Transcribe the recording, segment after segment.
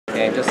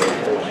game. Just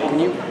can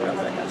you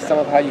sum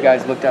up how you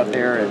guys looked out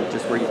there and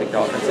just where you think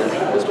the offense is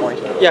at this point?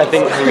 Yeah,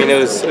 I mean it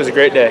was a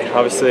great day.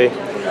 Obviously,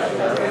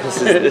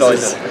 this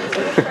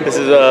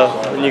is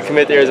when you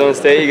commit to Arizona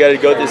State, you got to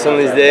go through some of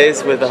these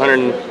days with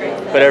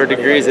 100 whatever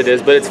degrees it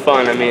is, but it's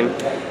fun. I mean,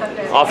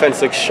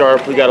 offense looks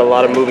sharp. We got a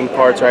lot of moving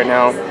parts right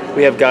now.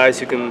 We have guys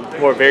who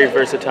are very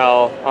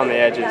versatile on the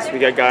edges. We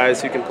got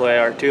guys who can play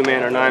our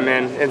 2-man or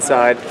 9-man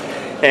inside,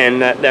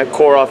 and that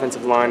core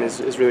offensive line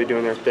is really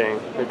doing their thing.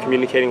 They're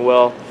communicating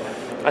well.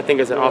 I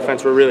think as an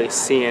offense, we're really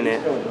seeing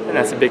it, and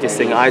that's the biggest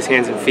thing: eyes,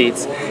 hands, and feet.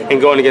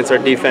 And going against our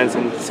defense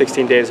in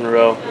 16 days in a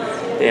row,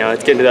 you know,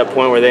 it's getting to that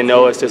point where they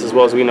know us just as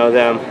well as we know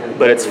them.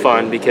 But it's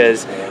fun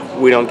because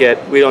we don't get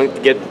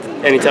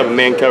any type of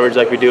man coverage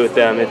like we do with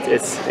them.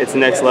 It's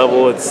next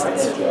level. It's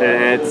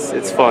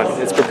fun.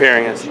 It's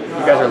preparing us. You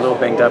guys are a little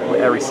banged up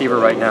at receiver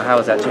right now. How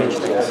has that changed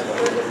things?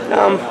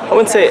 I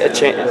wouldn't say it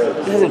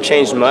hasn't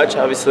changed much.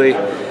 Obviously,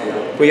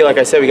 like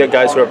I said, we got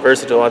guys who are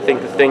versatile. I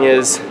think the thing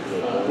is,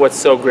 what's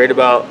so great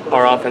about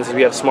our offense is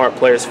we have smart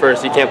players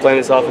first. You can't play in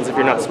this offense if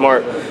you're not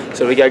smart.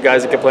 So we got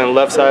guys that can play on the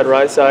left side,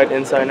 right side,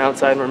 inside and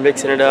outside, and we're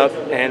mixing it up,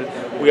 and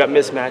we got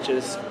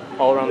mismatches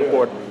all around the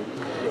board.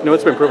 You know,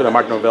 it's been proven that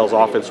Mike Norvell's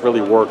offense really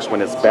works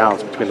when it's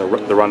balanced between the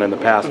run and the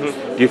pass.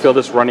 Do you feel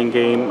this running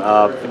game,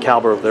 the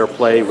caliber of their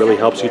play, really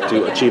helps you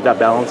to achieve that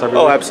balance every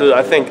week? Absolutely.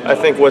 I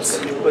think what's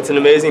an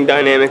amazing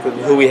dynamic with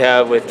who we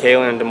have with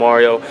Kalen and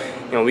DeMario,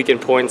 you know, we can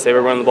point and say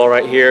we're running the ball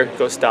right here,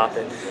 go stop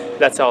it.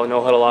 That's how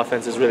no-huddle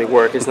offenses really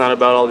work. It's not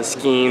about all the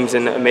schemes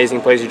and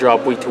amazing plays you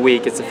drop week to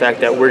week. It's the fact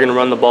that we're going to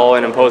run the ball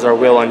and impose our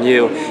will on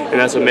you, and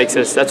that's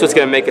what's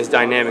going to make us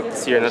dynamic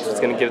this year, and that's what's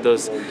going to give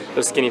those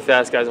skinny,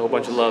 fast guys a whole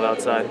bunch of love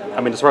outside.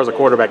 I mean, as far as a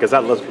quarterback, is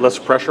that less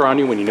pressure on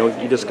you when you know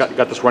you just got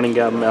this running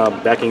game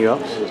backing you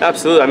up?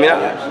 Absolutely. I mean,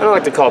 I don't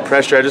like to call it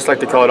pressure. I just like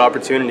to call it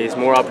opportunities.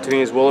 More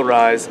opportunities will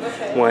arise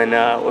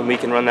when we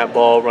can run that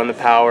ball, run the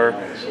power,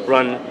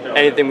 run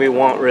anything we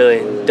want,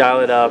 really,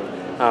 dial it up.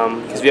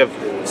 Because we have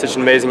such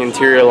an amazing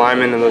interior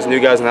lineman, and those new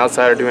guys on the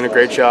outside are doing a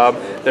great job.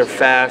 They're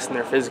fast and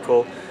they're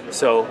physical.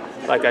 So,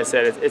 like I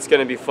said, it's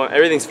going to be fun.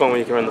 Everything's fun when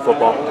you can run the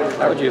football.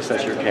 How would you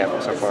assess your camp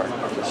so far,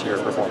 this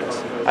year's performance?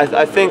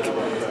 I think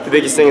the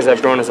biggest thing is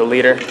I've grown as a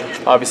leader,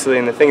 obviously,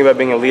 and the thing about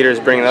being a leader is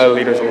bringing other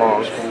leaders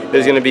along.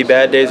 There's going to be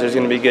bad days, there's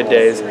going to be good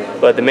days,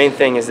 but the main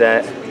thing is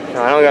that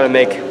I don't got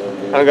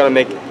to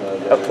make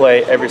a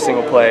play every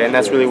single play, and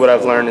that's really what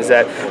I've learned, is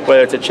that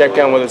whether it's a check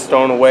down, whether it's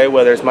thrown away,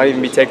 whether it might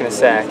even be taking a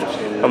sack,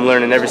 I'm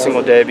learning every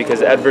single day,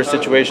 because adverse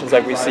situations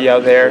like we see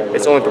out there,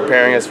 it's only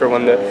preparing us for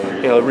when the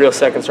real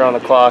seconds are on the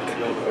clock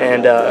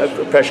and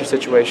a pressure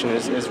situation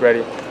is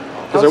ready.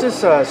 How's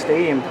this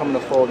stadium coming to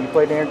fold? You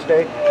played there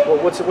today.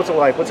 What's it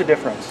like? What's the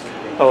difference?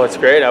 Oh, it's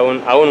great. I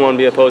wouldn't want to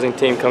be an opposing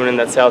team coming in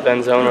that south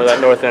end zone or that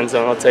north end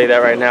zone. I'll tell you that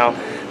right now.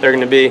 They're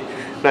going to be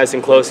nice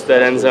and close to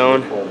that end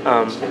zone.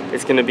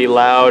 It's going to be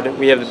loud.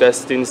 We have the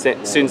best student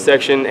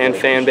section and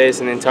fan base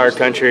in the entire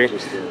country.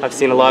 I've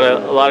seen a lot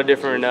of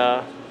different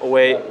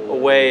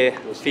away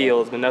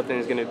fields, but nothing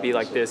is going to be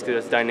like this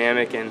because it's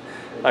dynamic, and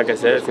like I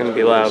said, it's going to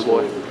be loud,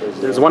 boy.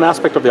 There's one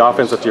aspect of the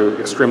offense that you're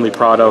extremely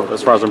proud of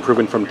as far as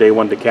improving from day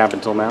one to camp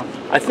until now?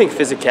 I think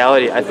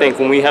physicality. I think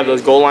when we have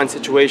those goal line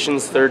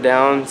situations, third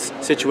downs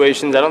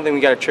situations, I don't think we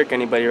got to trick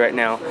anybody right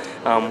now.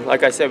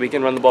 Like I said, we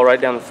can run the ball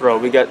right down the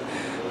throat. We got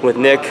with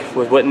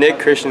what Nick,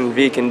 Christian, and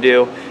V can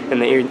do in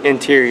the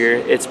interior,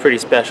 it's pretty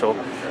special.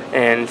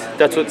 And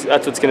that's what's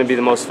going to be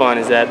the most fun,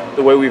 is that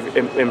the way we've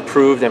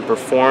improved and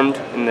performed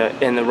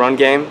in the run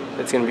game,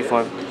 it's going to be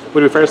fun.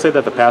 Would it be fair to say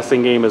that the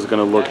passing game is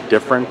going to look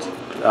different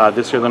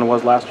this year than it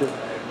was last year?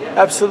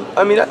 Absolutely.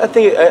 I mean, I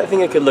think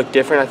it could look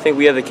different. I think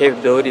we have the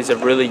capabilities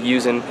of really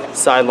using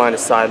sideline to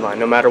sideline,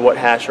 no matter what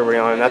hash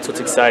we're on, and that's what's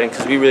exciting,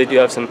 because we really do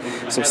have some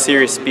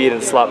serious speed in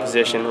the slot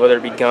position, whether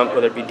it be Gump,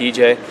 whether it be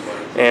DJ,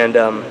 and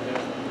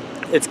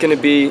we're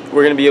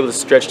going to be able to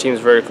stretch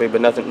teams vertically,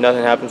 but nothing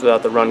happens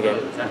without the run game.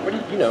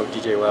 You know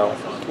DJ well.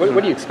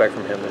 What do you expect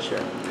from him this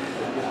year?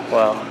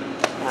 Well,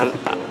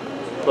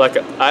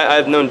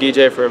 I've known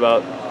DJ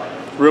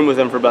room with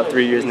him for about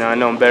 3 years now. I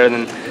know him better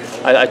than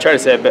I try to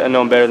say I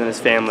know him better than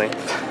his family.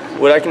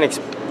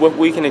 What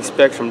we can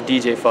expect from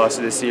DJ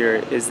Foster this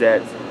year is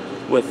that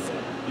with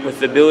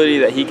the ability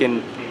that he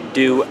can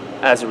do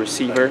as a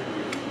receiver,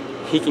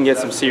 he can get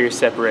some serious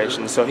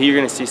separation. So you're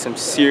going to see some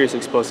serious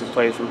explosive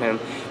plays from him,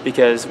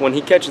 because when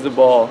he catches the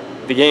ball,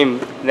 the game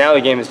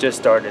has just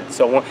started.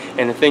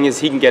 And the thing is,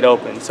 he can get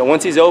open. So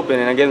once he's open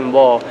and I give him the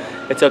ball,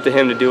 it's up to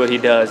him to do what he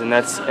does, and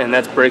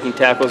that's breaking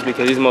tackles,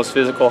 because he's the most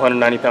physical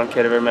 190-pound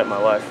kid I've ever met in my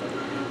life.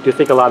 Do you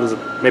think a lot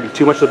maybe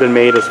too much has been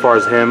made as far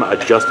as him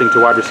adjusting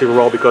to wide receiver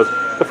role? Because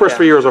the first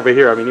 3 years over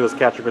here, I mean, he was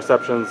catching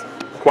receptions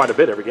quite a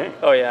bit every game.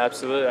 Oh yeah,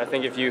 absolutely. I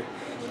think if you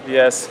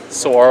ask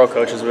Saguaro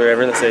coaches or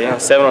whatever, they say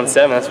 7 on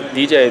 7. That's what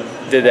DJ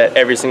did, that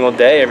every single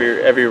day,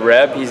 every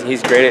rep.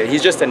 He's great at it.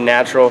 He's just he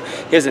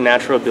has a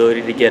natural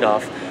ability to get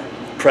off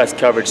press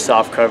coverage,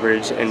 soft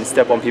coverage, and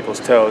step on people's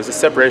toes. The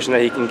separation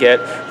that he can get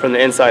from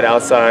the inside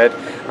outside,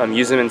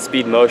 use him in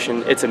speed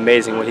motion, it's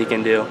amazing what he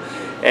can do.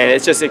 And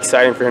it's just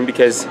exciting for him,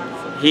 because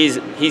he's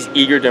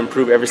eager to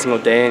improve every single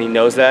day, and he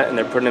knows that. And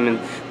they're putting him in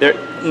there.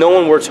 No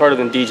one works harder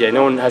than DJ.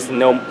 No one has to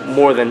know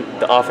more than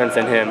the offense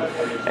than him.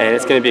 And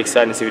it's going to be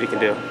exciting to see what he can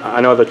do. I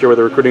know that you were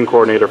the recruiting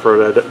coordinator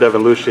for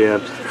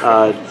DevilsDigest,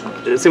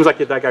 and it seems like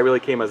that guy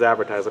really came as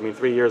advertised. I mean,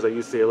 3 years at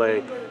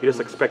UCLA, you just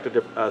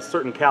expected a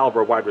certain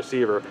caliber wide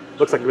receiver.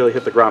 Looks like he really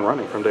hit the ground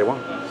running from day one.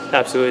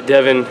 Absolutely.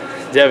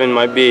 Devin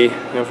might be,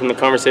 from the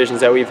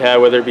conversations that we've had,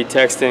 whether it be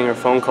texting or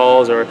phone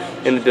calls or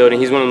in the building,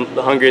 he's one of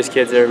the hungriest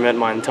kids I've ever met in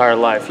my entire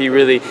life. He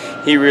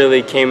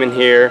really came in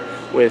here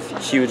with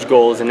huge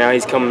goals, and now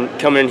he's coming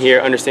in here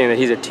understanding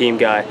that he's a team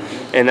guy,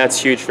 and that's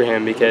huge for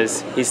him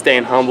because he's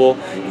staying humble,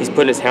 he's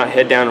putting his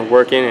head down and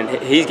working, and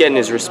he's getting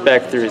his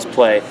respect through his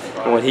play,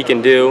 and what he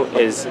can do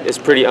is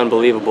pretty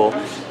unbelievable.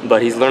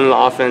 But he's learning the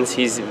offense,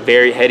 he's a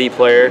very heady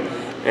player,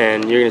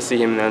 and you're going to see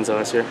him in the end zone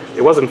this year.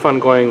 It wasn't fun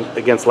going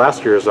against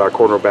last year's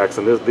cornerbacks,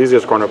 and these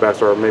year's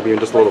cornerbacks are maybe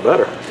even just a little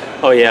better.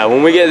 Oh yeah,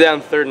 when we get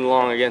down 3rd and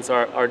long against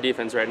our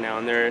defense right now,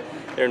 and they're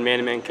in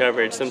man-to-man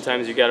coverage,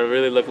 sometimes you got to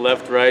really look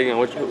left, right.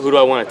 Who do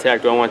I want to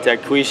attack? Do I want to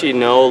attack Bercovici?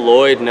 No.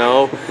 Lloyd?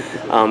 No.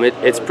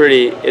 It's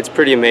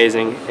pretty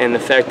amazing, and the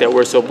fact that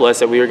we're so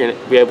blessed that we are going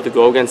to be able to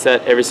go against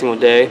that every single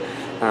day.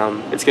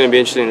 It's going to be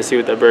interesting to see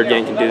what that Bird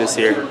gang can do this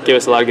year. Give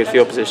us a lot of good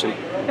field position.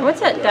 And what's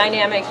that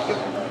dynamic?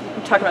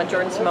 We're talking about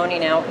Jordan Simone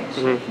now.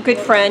 Good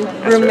friend,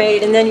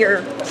 roommate, and then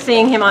you're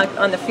seeing him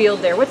on the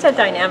field there. What's that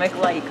dynamic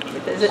like?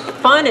 Is it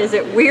fun? Is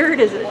it weird?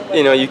 Is it?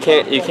 You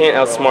can't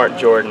outsmart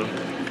Jordan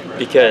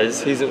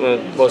because he's one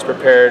of the most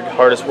prepared,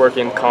 hardest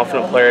working,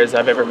 confident players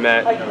I've ever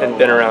met and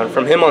been around.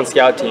 From him on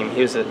scout team,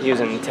 he was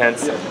an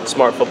intense,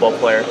 smart football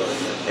player.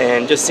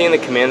 And just seeing the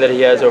command that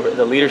he has over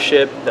the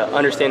leadership, the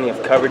understanding of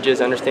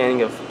coverages,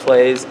 understanding of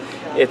plays,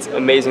 it's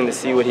amazing to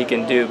see what he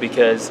can do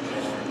because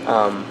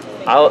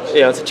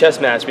it's a chess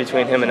match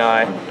between him and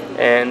I.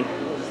 And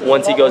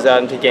once he goes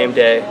out into game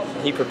day,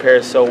 he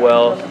prepares so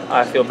well.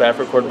 I feel bad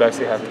for quarterbacks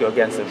who have to go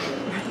against him.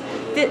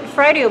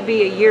 Friday will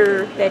be a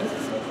year that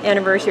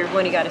anniversary of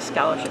when he got a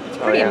scholarship. It's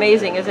pretty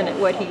amazing, isn't it,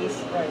 what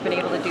he's been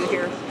able to do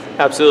here?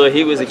 Absolutely.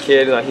 He was a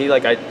kid. He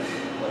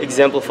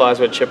exemplifies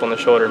what chip on the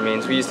shoulder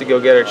means. We used to go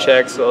get our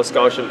checks, those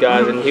scholarship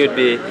guys, and he'd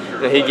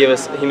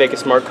make a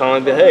smart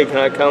comment, but hey, can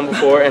I come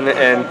before?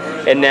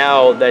 And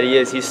now that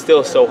he's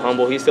still so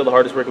humble. He's still the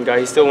hardest working guy.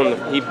 He's still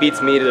he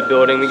beats me to the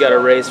building. We got a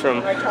race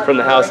from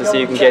the house to see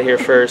who can get here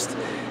first.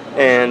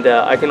 And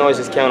I can always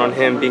just count on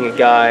him being a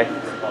guy.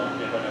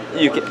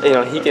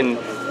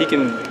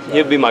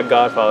 He'll be my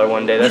godfather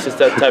one day. That's just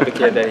that type of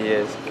kid that he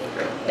is.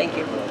 Thank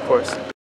you. Of course.